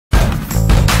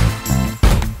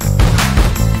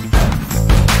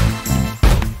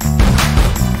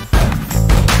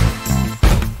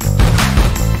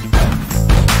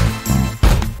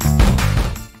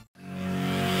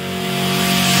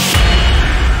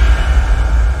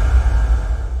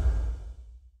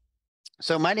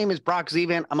So my name is Brock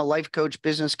Zevan. I'm a life coach,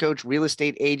 business coach, real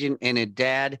estate agent, and a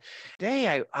dad.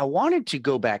 Today, I wanted to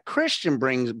go back. Christian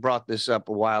brought this up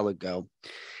a while ago,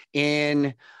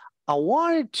 and I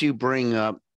wanted to bring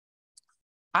up,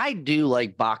 I do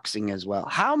like boxing as well.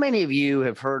 How many of you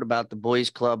have heard about the boys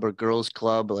club or girls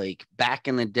club? Like back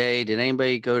in the day, did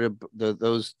anybody go to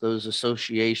those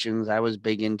associations? I was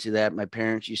big into that. My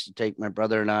parents used to take my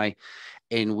brother and I,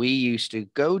 and we used to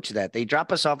go to that. They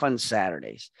drop us off on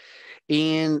Saturdays.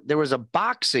 And there was a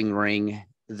boxing ring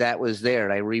that was there.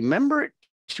 And I remember it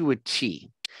to a T.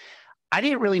 I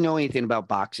didn't really know anything about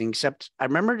boxing, except I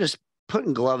remember just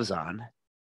putting gloves on.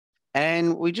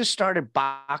 And we just started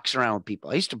boxing around with people.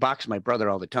 I used to box my brother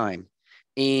all the time.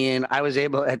 And I was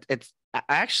able, I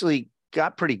actually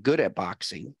got pretty good at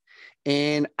boxing.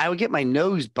 And I would get my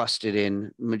nose busted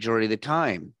in majority of the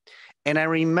time. And I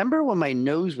remember when my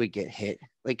nose would get hit,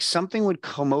 like something would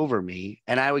come over me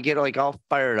and I would get like all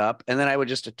fired up and then I would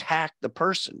just attack the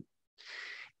person.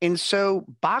 And so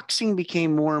boxing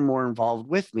became more and more involved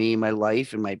with me in my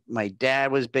life. And my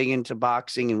dad was big into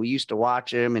boxing and we used to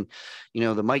watch him and, you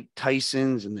know, the Mike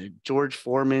Tysons and the George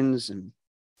Foremans and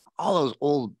all those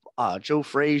old Joe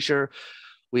Frazier,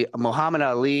 Muhammad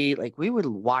Ali, like we would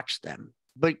watch them.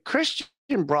 But Christian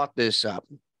brought this up.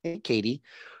 Hey, Katie.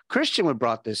 Christian would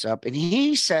brought this up, and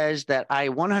he says that I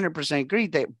 100% agree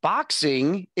that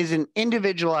boxing is an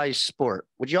individualized sport.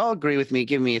 Would you all agree with me?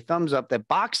 Give me a thumbs up that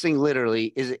boxing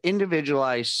literally is an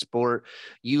individualized sport.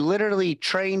 You literally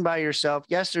train by yourself.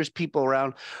 Yes, there's people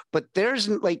around, but there's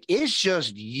like, it's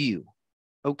just you.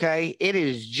 Okay. It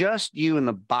is just you in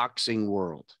the boxing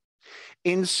world.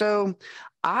 And so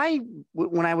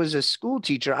when I was a school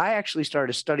teacher, I actually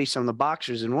started to study some of the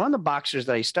boxers. And one of the boxers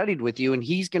that I studied with you, and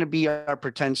he's going to be our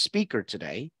pretend speaker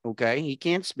today. Okay. He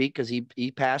can't speak because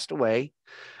he passed away,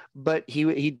 but he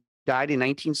died in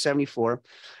 1974.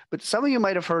 But some of you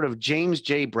might have heard of James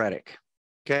J. Braddock.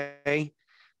 Okay.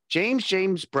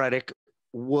 James Braddock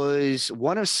was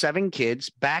one of 7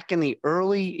 kids back in the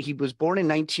he was born in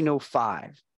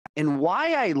 1905. And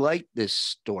why I like this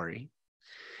story,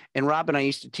 and Rob and I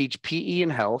used to teach PE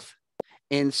and health.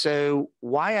 And so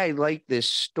why I like this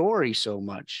story so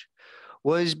much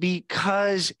was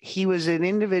because he was an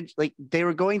individual, like they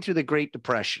were going through the Great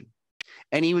Depression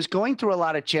and he was going through a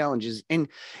lot of challenges. And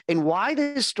why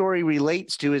this story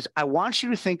relates to is I want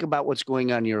you to think about what's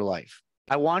going on in your life.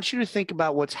 I want you to think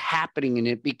about what's happening in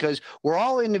it because we're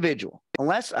all individual.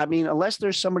 Unless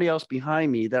there's somebody else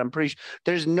behind me that I'm pretty sure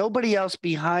there's nobody else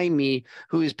behind me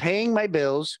who is paying my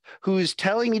bills, who is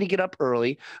telling me to get up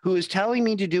early, who is telling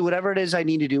me to do whatever it is I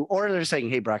need to do. Or they're saying,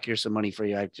 hey, Brock, here's some money for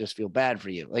you. I just feel bad for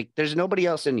you. Like there's nobody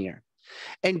else in here.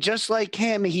 And just like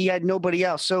him, he had nobody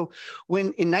else. So when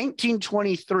in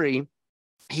 1923,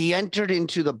 he entered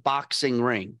into the boxing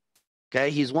ring.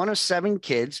 Okay. He's one of 7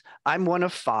 kids. I'm one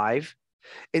of 5.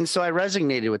 And so I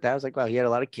resonated with that. I was like, wow, he had a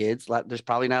lot of kids. There's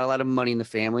probably not a lot of money in the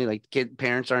family. Like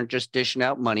parents aren't just dishing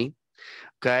out money.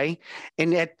 Okay.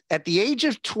 And at the age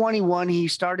of 21, he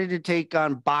started to take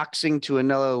on boxing to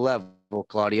another level,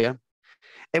 Claudia.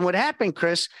 And what happened,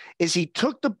 Chris, is he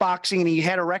took the boxing and he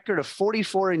had a record of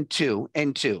 44-2.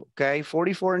 Okay.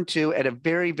 44-2 at a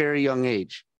very, very young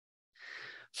age.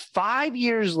 5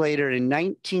 years later in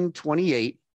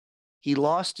 1928, he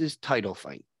lost his title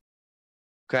fight.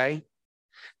 Okay.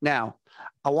 Now,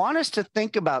 I want us to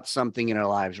think about something in our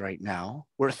lives right now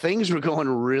where things were going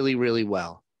really, really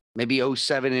well. Maybe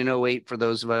 07 and 08 for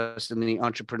those of us in the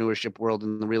entrepreneurship world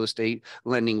and the real estate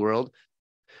lending world.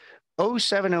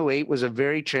 07, 08 was a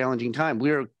very challenging time. We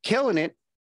were killing it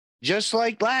just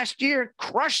like last year,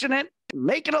 crushing it,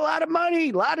 making a lot of money,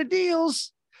 a lot of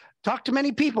deals. Talked to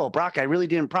many people. Brock, I really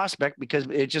didn't prospect because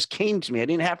it just came to me. I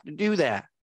didn't have to do that,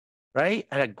 right?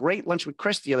 I had a great lunch with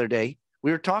Chris the other day. We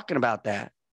were talking about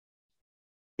that.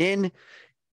 In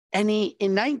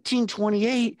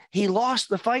 1928, he lost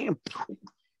the fight and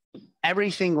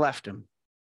everything left him.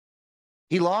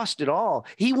 He lost it all.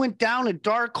 He went down a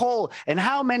dark hole. And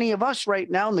how many of us right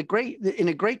now in the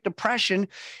Great Depression,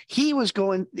 he was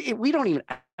going, we don't even,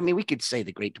 I mean, we could say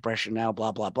the Great Depression now,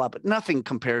 blah, blah, blah, but nothing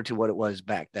compared to what it was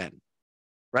back then.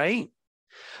 Right.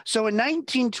 So in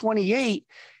 1928,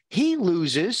 he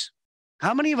loses.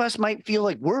 How many of us might feel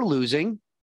like we're losing?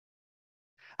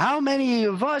 How many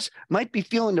of us might be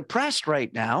feeling depressed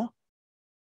right now?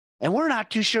 And we're not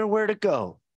too sure where to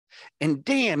go. And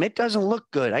damn, it doesn't look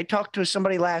good. I talked to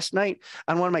somebody last night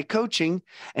on one of my coaching,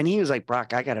 and he was like,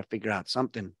 Brock, I got to figure out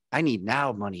something. I need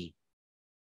now money.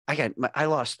 I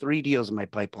lost 3 deals in my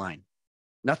pipeline.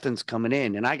 Nothing's coming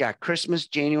in. And I got Christmas,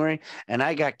 January, and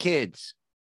I got kids.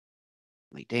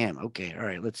 I'm like, damn, okay, all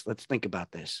right, let's think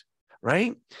about this.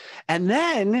 right? And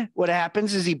then what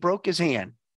happens is he broke his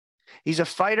hand. He's a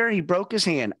fighter. He broke his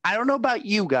hand. I don't know about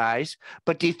you guys,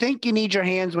 but do you think you need your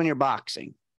hands when you're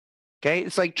boxing? Okay.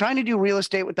 It's like trying to do real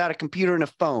estate without a computer and a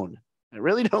phone. I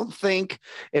really don't think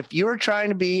if you're trying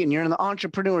to be and you're in the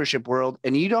entrepreneurship world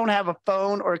and you don't have a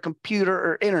phone or a computer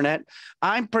or internet,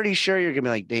 I'm pretty sure you're going to be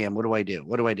like, damn, what do I do?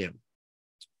 What do I do?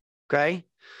 Okay.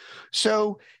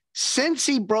 So since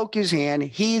he broke his hand,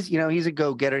 he's a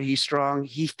go-getter. He's strong.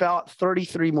 He fought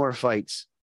 33 more fights.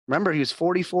 Remember, he was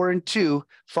 44-2,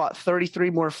 fought 33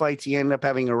 more fights. He ended up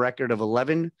having a record of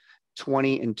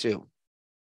 11-20-2.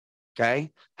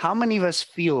 Okay. How many of us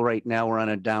feel right now we're on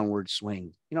a downward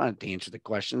swing? You don't have to answer the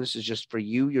question. This is just for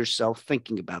you yourself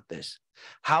thinking about this.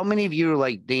 How many of you are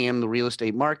like, damn, the real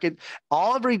estate market,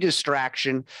 every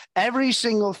distraction, every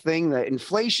single thing, the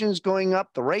inflation's going up,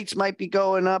 the rates might be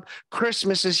going up,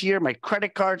 Christmas is here, my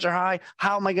credit cards are high,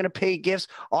 how am I going to pay gifts?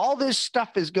 All this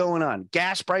stuff is going on.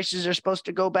 Gas prices are supposed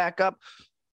to go back up.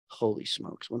 Holy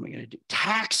smokes, what am I going to do?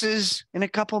 Taxes in a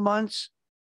couple months.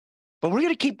 But we're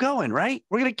going to keep going, right?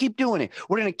 We're going to keep doing it.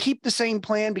 We're going to keep the same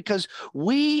plan because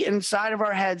we inside of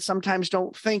our heads sometimes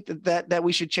don't think that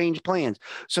we should change plans.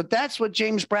 So that's what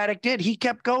James Braddock did. He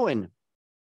kept going.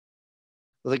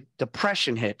 The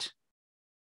depression hit.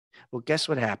 Well, guess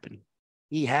what happened?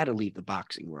 He had to leave the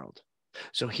boxing world.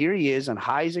 So here he is on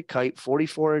high as a kite,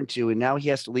 44-2, and now he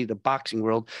has to leave the boxing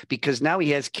world because now he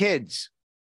has kids.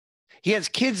 He has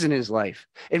kids in his life.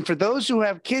 And for those who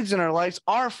have kids in our lives,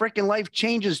 our freaking life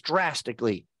changes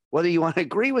drastically. Whether you want to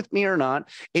agree with me or not,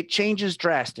 it changes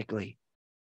drastically.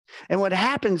 And what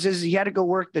happens is he had to go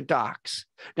work the docks.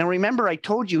 Now, remember, I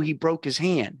told you he broke his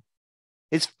hand,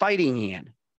 his fighting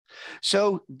hand.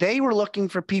 So they were looking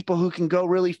for people who can go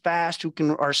really fast,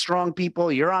 are strong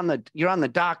people. You're on the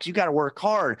docks. You got to work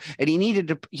hard. And he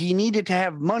needed to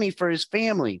have money for his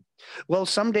family. Well,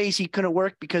 some days he couldn't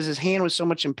work because his hand was so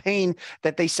much in pain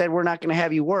that they said, we're not going to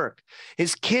have you work.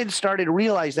 His kids started to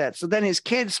realize that. So then his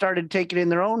kids started taking it in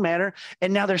their own manner.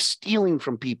 And now they're stealing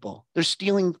from people. They're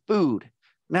stealing food.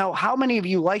 Now, how many of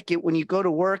you like it when you go to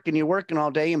work and you're working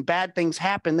all day and bad things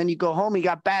happen? Then you go home, you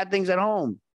got bad things at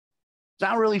home. It's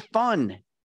not really fun.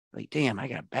 Like, damn, I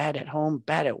got bad at home,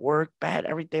 bad at work, bad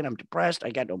everything. I'm depressed.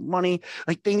 I got no money.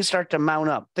 Like things start to mount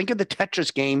up. Think of the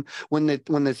Tetris game when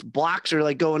the blocks are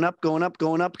like going up, going up,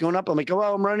 going up, going up. I'm like, oh,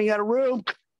 I'm running out of room.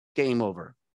 Game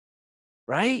over.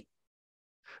 Right?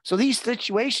 So these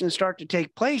situations start to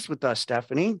take place with us,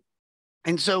 Stephanie.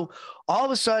 And so all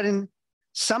of a sudden,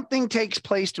 something takes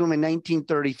place to him in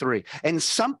 1933, and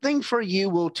something for you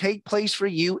will take place for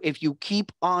you if you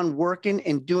keep on working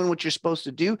and doing what you're supposed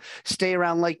to do. Stay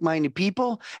around like-minded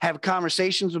people, have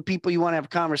conversations with people you want to have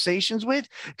conversations with,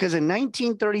 because in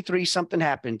 1933, something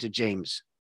happened to James.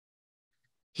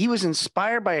 He was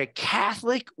inspired by a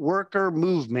Catholic worker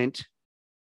movement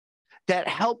that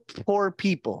helped poor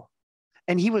people.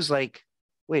 And he was like,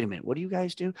 wait a minute, what do you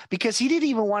guys do? Because he didn't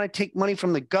even want to take money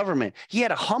from the government. He had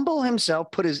to humble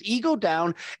himself, put his ego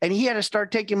down, and he had to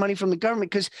start taking money from the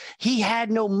government because he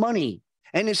had no money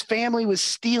and his family was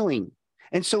stealing.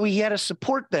 And so he had to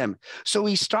support them. So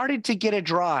he started to get a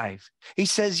drive. He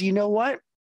says, you know what?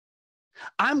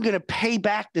 I'm going to pay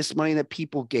back this money that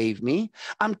people gave me.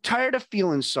 I'm tired of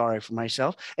feeling sorry for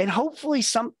myself. And hopefully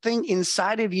something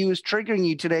inside of you is triggering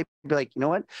you today. Be like, you know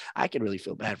what? I could really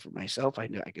feel bad for myself. I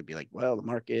know I could be like, well, the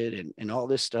market and all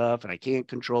this stuff, and I can't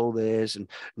control this, and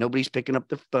nobody's picking up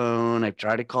the phone. I've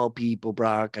tried to call people,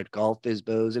 Brock. I'd call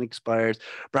FSBOs and expires.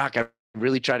 Brock, I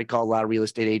really try to call a lot of real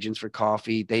estate agents for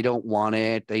coffee. They don't want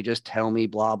it. They just tell me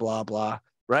blah, blah, blah.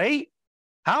 Right?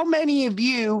 How many of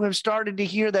you have started to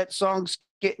hear that song,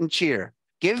 Skit and Cheer?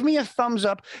 Give me a thumbs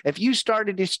up if you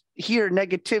started to hear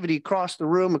negativity across the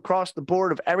room, across the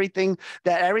board of everything,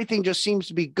 that everything just seems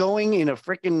to be going in a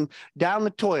freaking down the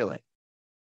toilet.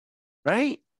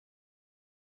 Right?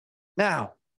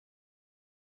 Now,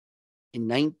 in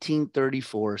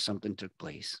 1934, something took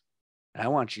place. And I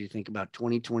want you to think about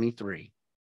 2023.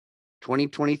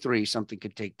 2023, something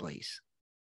could take place.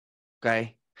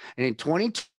 Okay? And in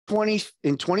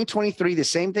 2023, the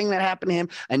same thing that happened to him.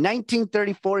 In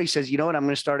 1934, he says, you know what? I'm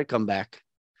going to start a comeback.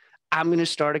 I'm going to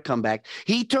start a comeback.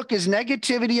 He took his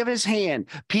negativity of his hand.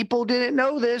 People didn't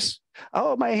know this.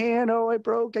 Oh, my hand. Oh, I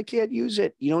broke. I can't use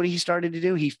it. You know what he started to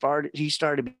do? He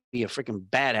started to be a freaking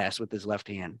badass with his left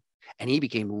hand. And he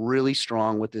became really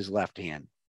strong with his left hand.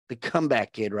 The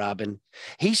comeback kid, Robin.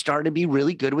 He started to be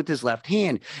really good with his left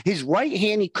hand. His right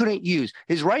hand he couldn't use.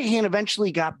 His right hand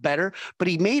eventually got better, but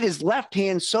he made his left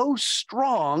hand so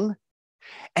strong,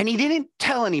 and he didn't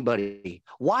tell anybody.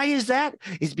 Why is that?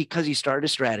 It's because he started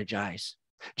to strategize.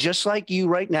 Just like you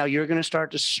right now, you're going to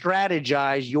start to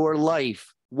strategize your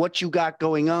life, what you got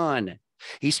going on.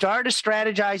 He started to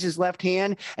strategize his left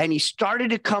hand, and he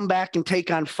started to come back and take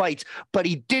on fights, but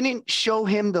he didn't show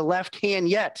him the left hand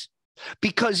yet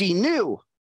because he knew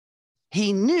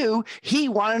he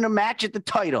wanted a match at the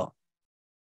title,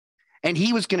 and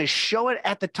he was going to show it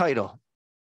at the title.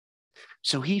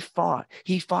 So he fought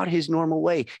his normal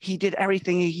way. He did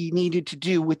everything he needed to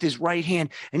do with his right hand,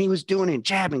 and he was doing it,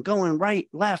 jabbing, going right,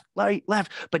 left,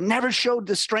 but never showed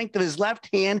the strength of his left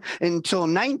hand until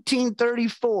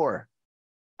 1934.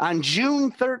 On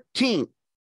June 13th,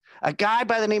 a guy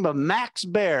by the name of Max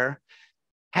Baer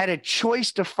had a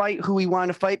choice to fight who he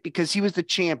wanted to fight because he was the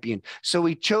champion. So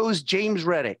he chose James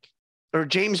Braddock,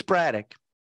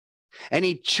 and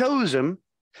he chose him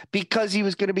because he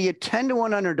was going to be a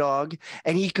 10-1 underdog,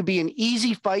 and he could be an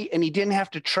easy fight, and he didn't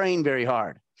have to train very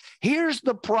hard. Here's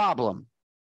the problem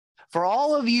for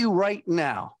all of you right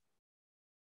now.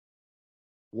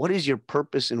 What is your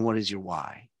purpose and what is your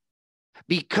why?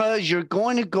 Because you're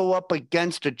going to go up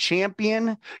against a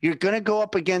champion. You're going to go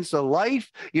up against a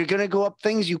life. You're going to go up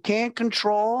things you can't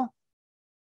control.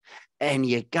 And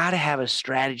you got to have a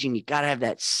strategy, and you got to have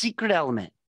that secret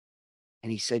element.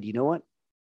 And he said, you know what?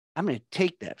 I'm going to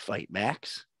take that fight,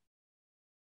 Max.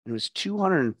 And it was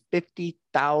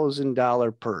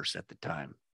 $250,000 purse at the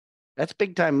time. That's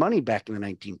big time money back in the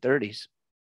 1930s.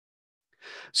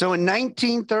 So in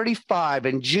 1935,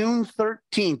 on June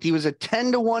 13th, he was a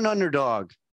 10-1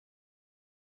 underdog.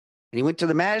 And he went to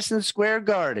the Madison Square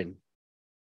Garden.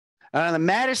 On the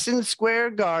Madison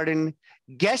Square Garden,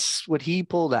 guess what he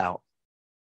pulled out?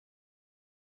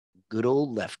 Good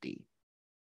old lefty.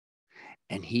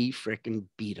 And he frickin'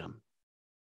 beat him.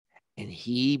 And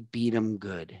he beat him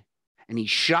good. And he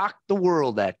shocked the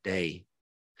world that day.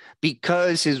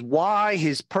 Because his why,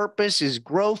 his purpose, his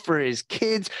growth for his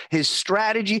kids, his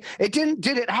strategy,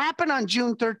 did it happen on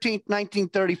June 13th,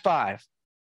 1935?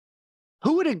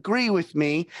 Who would agree with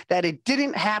me that it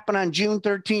didn't happen on June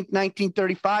 13th,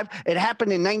 1935? It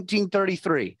happened in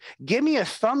 1933. Give me a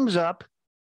thumbs up.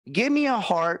 Give me a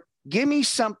heart. Give me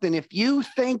something if you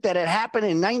think that it happened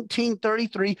in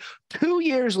 1933, 2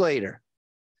 years later.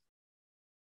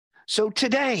 So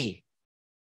today,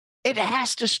 it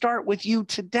has to start with you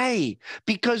today,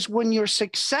 because when your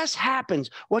success happens,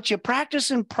 what you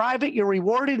practice in private, you're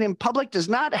rewarded in public, does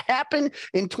not happen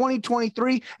in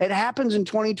 2023. It happens in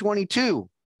 2022.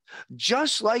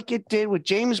 Just like it did with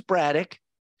James Braddock.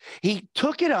 He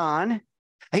took it on.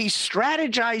 He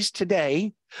strategized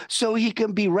today so he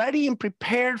can be ready and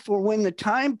prepared for when the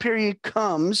time period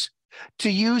comes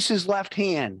to use his left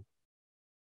hand.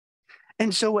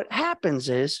 And so what happens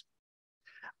is,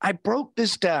 I broke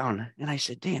this down and I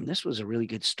said, damn, this was a really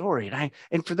good story.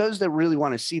 And for those that really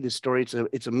want to see this story,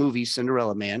 it's a movie,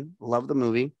 Cinderella Man. Love the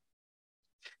movie.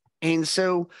 And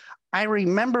so I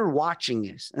remember watching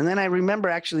this. And then I remember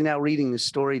actually now reading this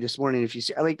story this morning. If you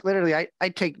see, like literally, I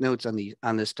take notes on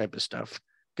this type of stuff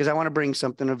because I want to bring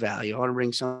something of value. I want to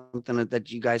bring something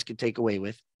that you guys could take away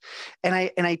with. And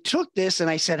I took this and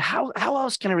I said, how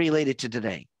else can I relate it to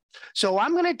today? So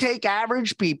I'm going to take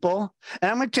average people and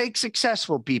I'm going to take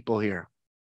successful people here.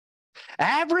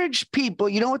 Average people,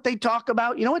 you know what they talk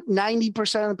about? You know what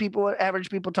 90% of the people, average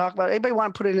people talk about? Anybody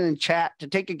want to put it in the chat to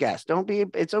take a guess? Don't be,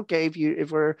 it's okay if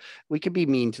we could be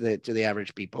mean to the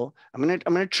average people. I'm going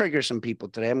to trigger some people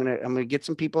today. I'm going to get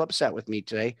some people upset with me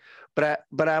today,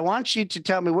 but I want you to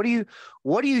tell me,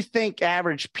 what do you think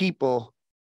average people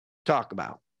talk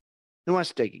about? Who wants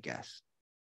to take a guess?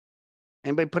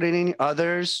 Anybody put it in?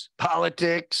 Others,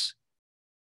 politics.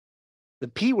 The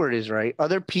P word is right.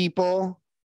 Other people.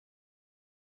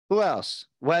 Who else?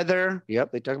 Weather.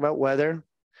 Yep, they talk about weather.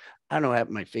 I don't know what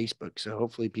happened to my Facebook, so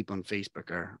hopefully people on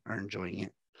Facebook are enjoying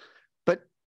it. But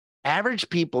average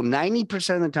people,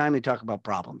 90% of the time, they talk about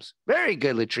problems. Very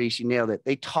good, Latrice. You nailed it.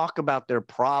 They talk about their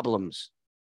problems.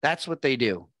 That's what they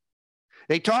do.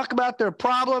 They talk about their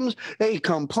problems. They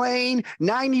complain.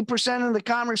 90% of the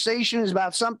conversation is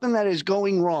about something that is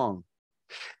going wrong.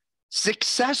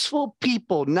 Successful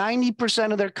people,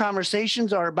 90% of their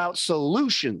conversations are about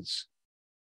solutions.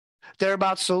 They're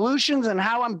about solutions and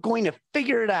how I'm going to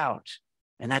figure it out.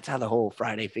 And that's how the whole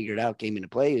Friday Figure It Out came into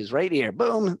play, is right here.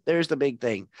 Boom, there's the big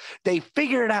thing. They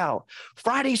figure it out.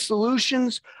 Friday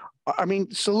solutions,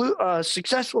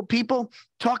 successful people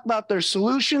talk about their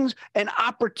solutions and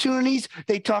opportunities.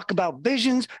 They talk about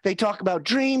visions. They talk about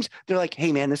dreams. They're like,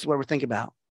 hey, man, this is what we're thinking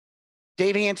about.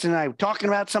 Dave Hansen and I were talking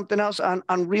about something else on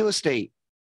real estate.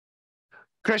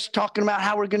 Chris talking about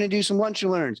how we're going to do some lunch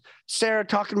and learns. Sarah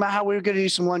talking about how we were going to do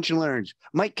some lunch and learns.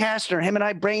 Mike Kastner, him and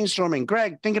I brainstorming.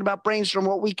 Greg thinking about brainstorming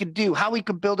what we could do, how we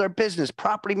could build our business,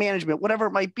 property management, whatever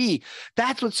it might be.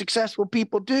 That's what successful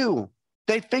people do.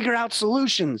 They figure out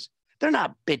solutions. They're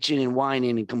not bitching and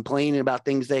whining and complaining about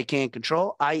things they can't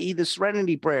control, i.e. the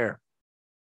serenity prayer.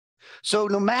 So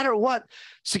no matter what,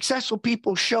 successful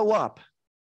people show up.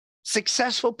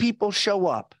 Successful people show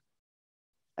up.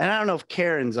 And I don't know if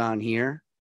Karen's on here,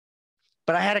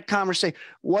 but I had a conversation.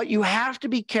 What you have to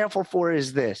be careful for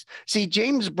is this. See,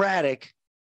 James Braddock,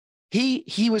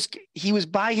 he was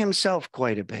by himself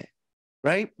quite a bit,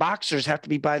 right? Boxers have to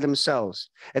be by themselves,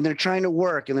 and they're trying to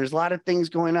work, and there's a lot of things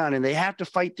going on, and they have to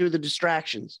fight through the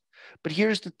distractions. But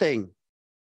here's the thing.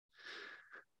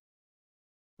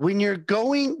 When you're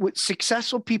going with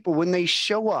successful people, when they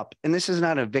show up, and this is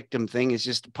not a victim thing, it's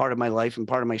just a part of my life and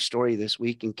part of my story this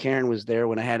week. And Karen was there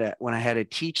when I had to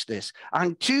teach this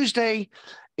on Tuesday.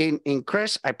 In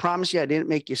Chris, I promise you, I didn't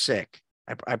make you sick.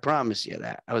 I promise you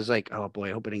that. I was like, oh boy,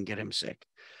 I hope I didn't get him sick.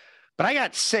 But I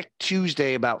got sick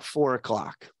Tuesday about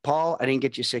 4:00. Paul, I didn't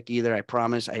get you sick either. I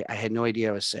promise. I had no idea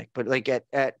I was sick. But like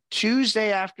at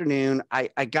Tuesday afternoon,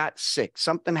 I got sick.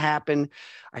 Something happened.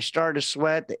 I started to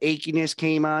sweat. The achiness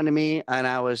came on to me. And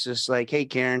I was just like, hey,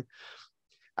 Karen,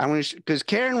 because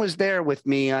Karen was there with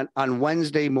me on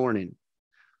Wednesday morning.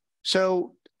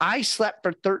 So I slept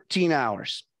for 13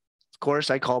 hours. Of course,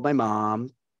 I called my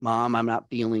mom. Mom, I'm not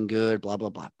feeling good, blah, blah,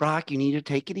 blah. Brock, you need to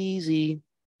take it easy.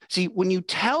 See, when you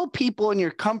tell people in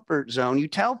your comfort zone, you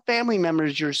tell family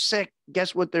members you're sick,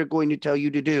 guess what they're going to tell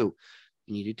you to do?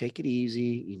 You need to take it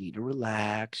easy. You need to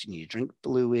relax. You need to drink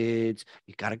fluids.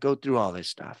 You got to go through all this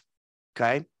stuff.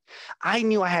 Okay. I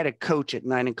knew I had a coach at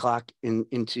 9 o'clock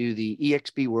into the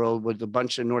EXP world with a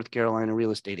bunch of North Carolina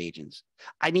real estate agents.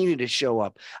 I needed to show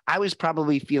up. I was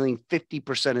probably feeling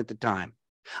 50% at the time.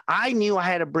 I knew I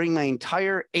had to bring my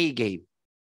entire A game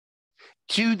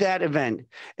to that event.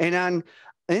 And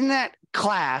in that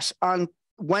class on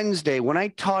Wednesday, when I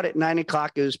taught at 9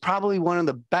 o'clock, it was probably one of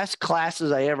the best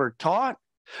classes I ever taught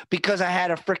because I had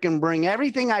to freaking bring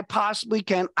everything I possibly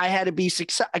can. I had to be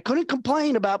successful. I couldn't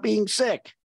complain about being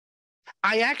sick.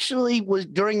 I actually was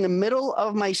during the middle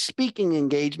of my speaking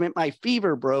engagement, my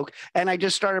fever broke and I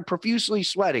just started profusely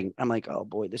sweating. I'm like, oh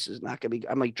boy, this is not going to be,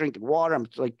 I'm like drinking water. I'm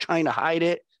like trying to hide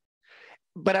it.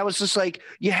 But I was just like,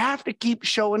 you have to keep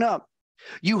showing up.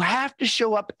 You have to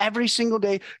show up every single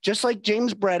day, just like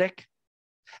James Braddock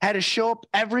had to show up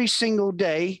every single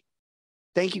day.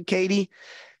 Thank you, Katie.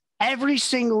 Every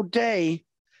single day,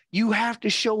 you have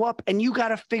to show up and you got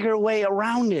to figure a way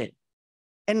around it.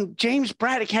 And James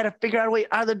Braddock had to figure out a way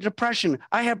out of the depression.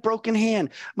 I have broken hand.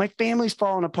 My family's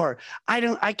falling apart.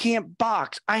 I can't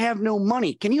box. I have no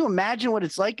money. Can you imagine what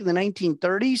it's like in the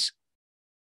 1930s?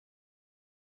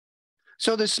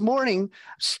 So this morning,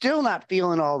 still not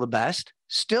feeling all the best,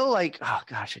 still like, oh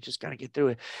gosh, I just got to get through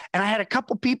it. And I had a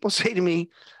couple people say to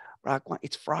me, Brock,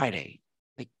 it's Friday.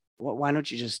 Like, why don't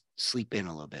you just sleep in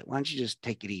a little bit? Why don't you just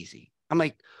take it easy? I'm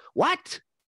like, what?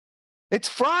 It's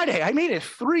Friday. I made it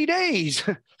 3 days.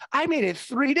 I made it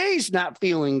 3 days not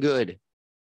feeling good.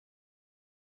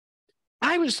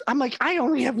 I'm like, I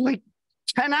only have like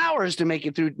 10 hours to make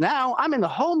it through now. I'm in the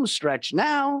home stretch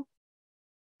now.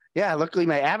 Yeah, luckily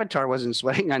my avatar wasn't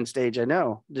sweating on stage. I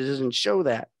know it doesn't show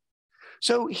that.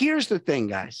 So here's the thing,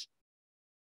 guys.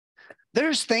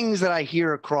 There's things that I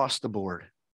hear across the board.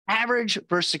 Average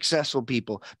versus successful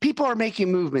people. People are making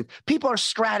movements. People are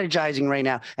strategizing right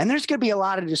now. And there's going to be a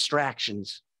lot of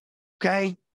distractions.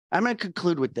 Okay. I'm going to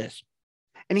conclude with this.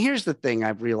 And here's the thing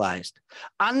I've realized.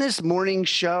 On this morning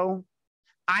show,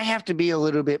 I have to be a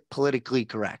little bit politically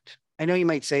correct. I know you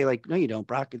might say like, no, you don't,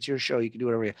 Brock. It's your show. You can do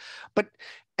whatever you. But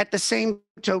at the same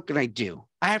token, I do.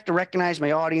 I have to recognize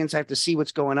my audience. I have to see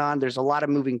what's going on. There's a lot of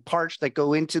moving parts that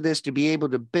go into this to be able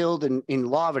to build in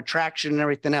law of attraction and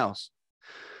everything else.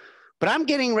 But I'm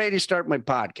getting ready to start my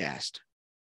podcast.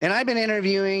 And I've been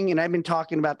interviewing and I've been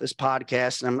talking about this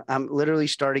podcast. And I'm literally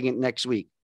starting it next week.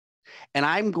 And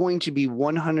I'm going to be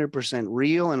 100%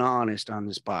 real and honest on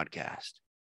this podcast.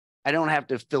 I don't have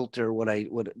to filter what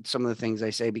some of the things I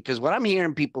say, because what I'm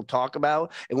hearing people talk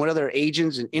about and what other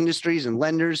agents and industries and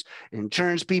lenders and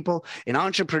insurance people and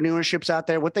entrepreneurships out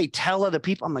there, what they tell other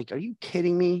people, I'm like, are you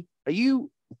kidding me? Are you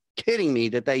kidding me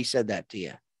that they said that to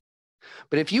you?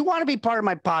 But if you want to be part of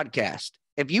my podcast,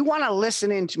 if you want to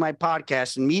listen into my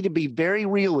podcast and me to be very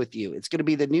real with you, it's going to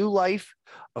be the new life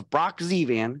of Brock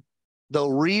Zevan. The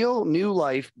Real New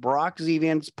Life, Brock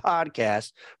Zevan's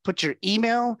podcast. Put your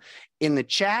email in the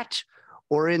chat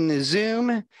or in the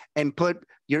Zoom and put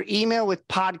your email with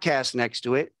podcast next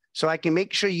to it so I can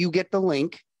make sure you get the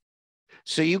link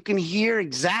so you can hear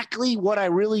exactly what I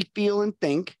really feel and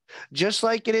think, just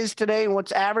like it is today, and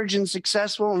what's average and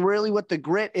successful, and really what the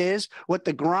grit is, what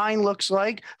the grind looks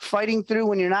like, fighting through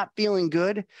when you're not feeling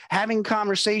good, having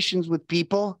conversations with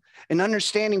people and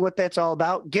understanding what that's all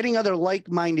about, getting other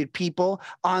like-minded people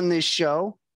on this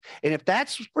show. And if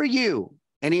that's for you,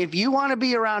 and if you want to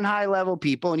be around high-level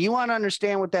people and you want to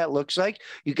understand what that looks like,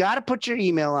 you got to put your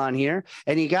email on here,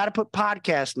 and you got to put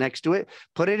podcast next to it,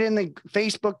 put it in the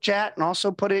Facebook chat, and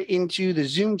also put it into the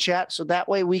Zoom chat, so that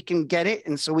way we can get it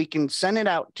and so we can send it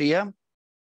out to you.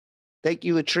 Thank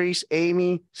you, Latrice,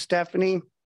 Amy, Stephanie.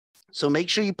 So make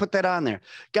sure you put that on there.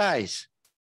 Guys,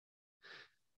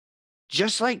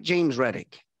 just like James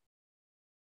Reddick,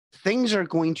 things are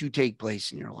going to take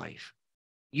place in your life.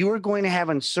 You are going to have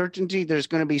uncertainty. There's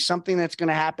going to be something that's going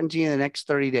to happen to you in the next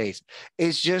 30 days.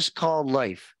 It's just called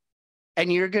life.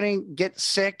 And you're going to get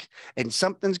sick and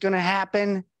something's going to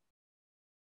happen.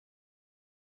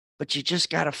 But you just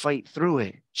got to fight through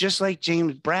it, just like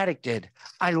James Braddock did.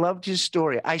 I loved his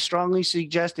story. I strongly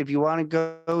suggest if you want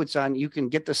to go, it's on, you can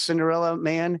get the Cinderella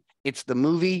Man. It's the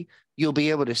movie. You'll be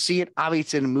able to see it.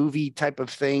 Obviously, it's a movie type of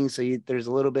thing. So there's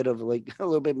a little bit of like a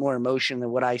little bit more emotion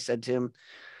than what I said to him.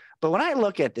 But when I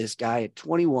look at this guy at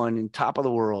 21 and top of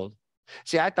the world,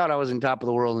 see, I thought I was in top of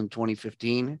the world in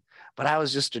 2015, but I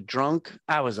was just a drunk.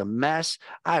 I was a mess.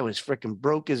 I was freaking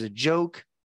broke as a joke.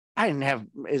 I didn't have,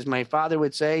 as my father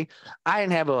would say, I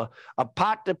didn't have a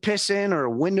pot to piss in or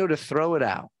a window to throw it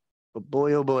out. But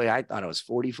boy, oh boy, I thought I was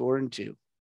 44-2.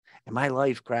 And my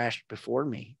life crashed before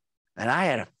me. And I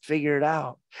had to figure it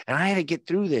out. And I had to get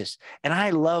through this. And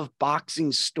I love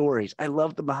boxing stories. I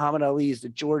love the Muhammad Ali's, the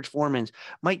George Foreman's.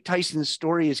 Mike Tyson's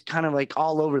story is kind of like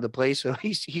all over the place. So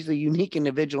he's a unique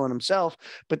individual in himself.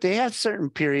 But they had certain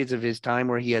periods of his time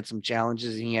where he had some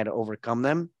challenges and he had to overcome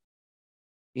them.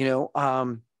 You know,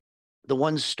 the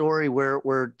one story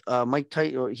where Mike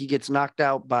Tyson, he gets knocked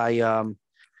out by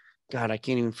God, I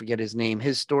can't even forget his name.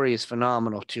 His story is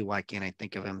phenomenal too. Why can't I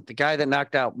think of him? The guy that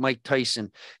knocked out Mike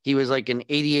Tyson, he was like an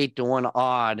 88-1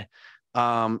 odd.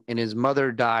 And his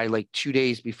mother died like 2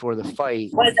 days before the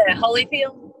fight. Was it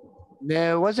Holyfield?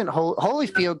 No, it wasn't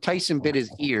Holyfield. Tyson bit his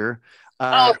ear.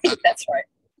 Oh, that's right.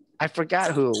 I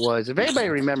forgot who it was. If anybody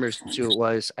remembers who it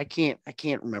was, I can't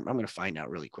remember. I'm going to find out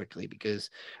really quickly because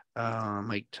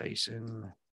Mike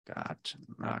Tyson got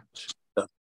knocked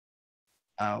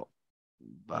out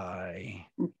by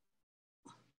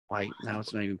white. Now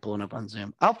it's not even pulling up on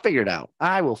Zoom. I'll figure it out.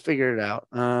 I will figure it out.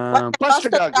 Buster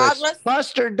Douglas.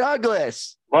 Buster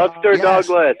Douglas. Buster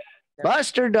Douglas.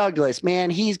 Buster Douglas, man,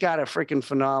 he's got a freaking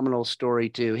phenomenal story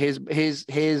too.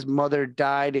 His mother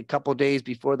died a couple days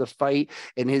before the fight,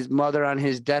 and his mother on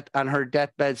her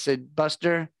deathbed said,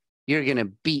 "Buster, you're gonna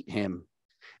beat him."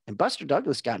 And Buster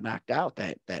Douglas got knocked out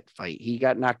that fight. He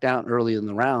got knocked out early in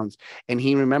the rounds, and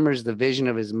he remembers the vision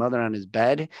of his mother on his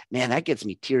bed. Man, that gets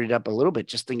me teared up a little bit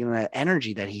just thinking of that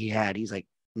energy that he had. He's like,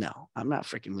 "No, I'm not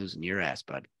freaking losing your ass,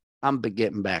 bud. I'm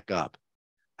getting back up."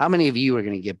 How many of you are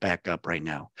going to get back up right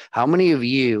now? How many of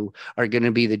you are going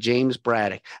to be the James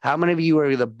Braddock? How many of you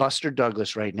are the Buster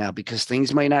Douglas right now? Because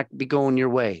things might not be going your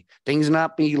way. Things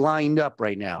not be lined up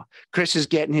right now. Chris is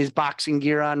getting his boxing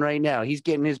gear on right now. He's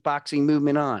getting his boxing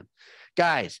movement on.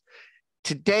 Guys,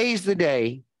 today's the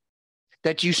day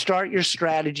that you start your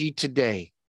strategy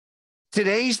today.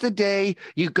 Today's the day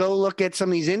you go look at some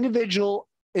of these individual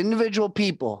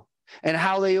people and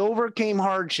how they overcame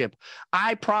hardship.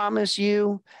 I promise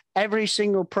you, every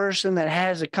single person that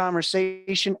has a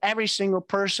conversation, every single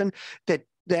person that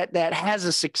has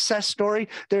a success story,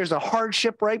 there's a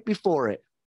hardship right before it.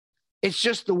 It's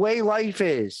just the way life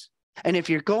is. And if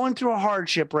you're going through a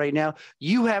hardship right now,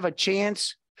 you have a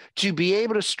chance to be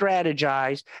able to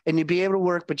strategize and to be able to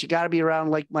work, but you got to be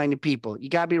around like-minded people. You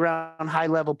got to be around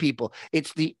high-level people.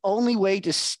 It's the only way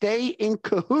to stay in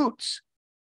cahoots.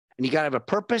 And you got to have a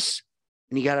purpose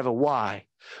and you got to have a why.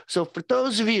 So for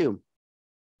those of you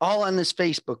all on this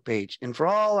Facebook page and for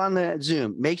all on the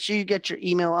Zoom, make sure you get your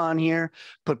email on here,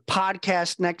 put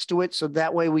podcast next to it. So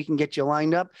that way we can get you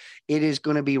lined up. It is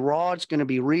going to be raw. It's going to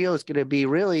be real. It's going to be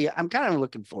really, I'm kind of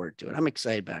looking forward to it. I'm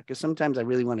excited about it because sometimes I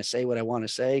really want to say what I want to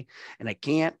say and I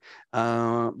can't,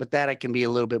 but that I can be a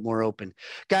little bit more open.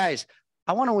 Guys,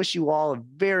 I want to wish you all a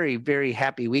very, very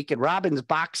happy weekend. Robin's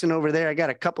boxing over there. I got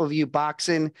a couple of you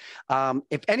boxing.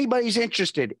 If anybody's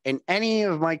interested in any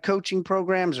of my coaching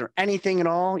programs or anything at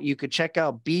all, you could check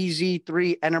out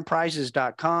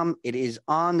bz3enterprises.com. It is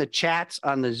on the chats,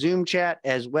 on the Zoom chat,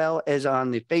 as well as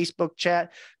on the Facebook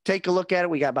chat. Take a look at it.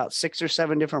 We got about 6 or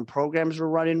 7 different programs we're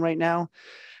running right now.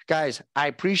 Guys, I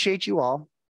appreciate you all.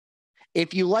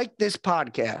 If you like this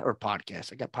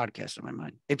podcast, I got podcasts in my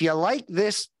mind. If you like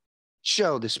this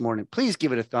show this morning, please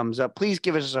give it a thumbs up. Please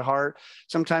give us a heart.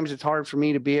 Sometimes it's hard for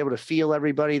me to be able to feel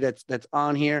everybody that's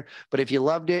on here, but if you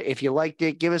loved it, if you liked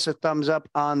it, give us a thumbs up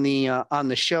on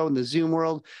the show in the Zoom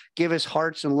world. Give us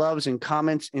hearts and loves and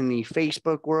comments in the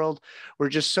Facebook world. We're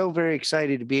just so very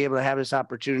excited to be able to have this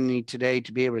opportunity today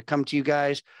to be able to come to you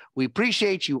guys. We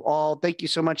appreciate you all. Thank you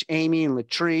so much, Amy and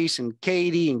Latrice and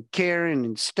Katie and Karen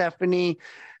and Stephanie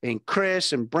and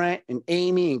Chris and Brent and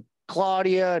Amy and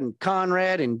Claudia and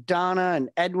Conrad and Donna and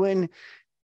Edwin.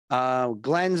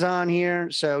 Glenn's on here.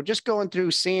 So just going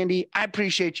through Sandy. I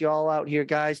appreciate you all out here,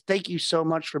 guys. Thank you so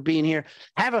much for being here.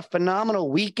 Have a phenomenal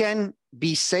weekend.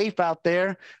 Be safe out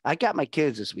there. I got my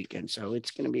kids this weekend, so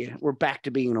it's going to be, we're back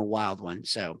to being a wild one.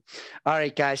 So, all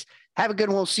right, guys, have a good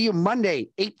one. We'll see you Monday,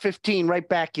 8:15, right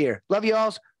back here. Love you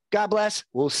all. God bless.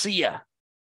 We'll see ya.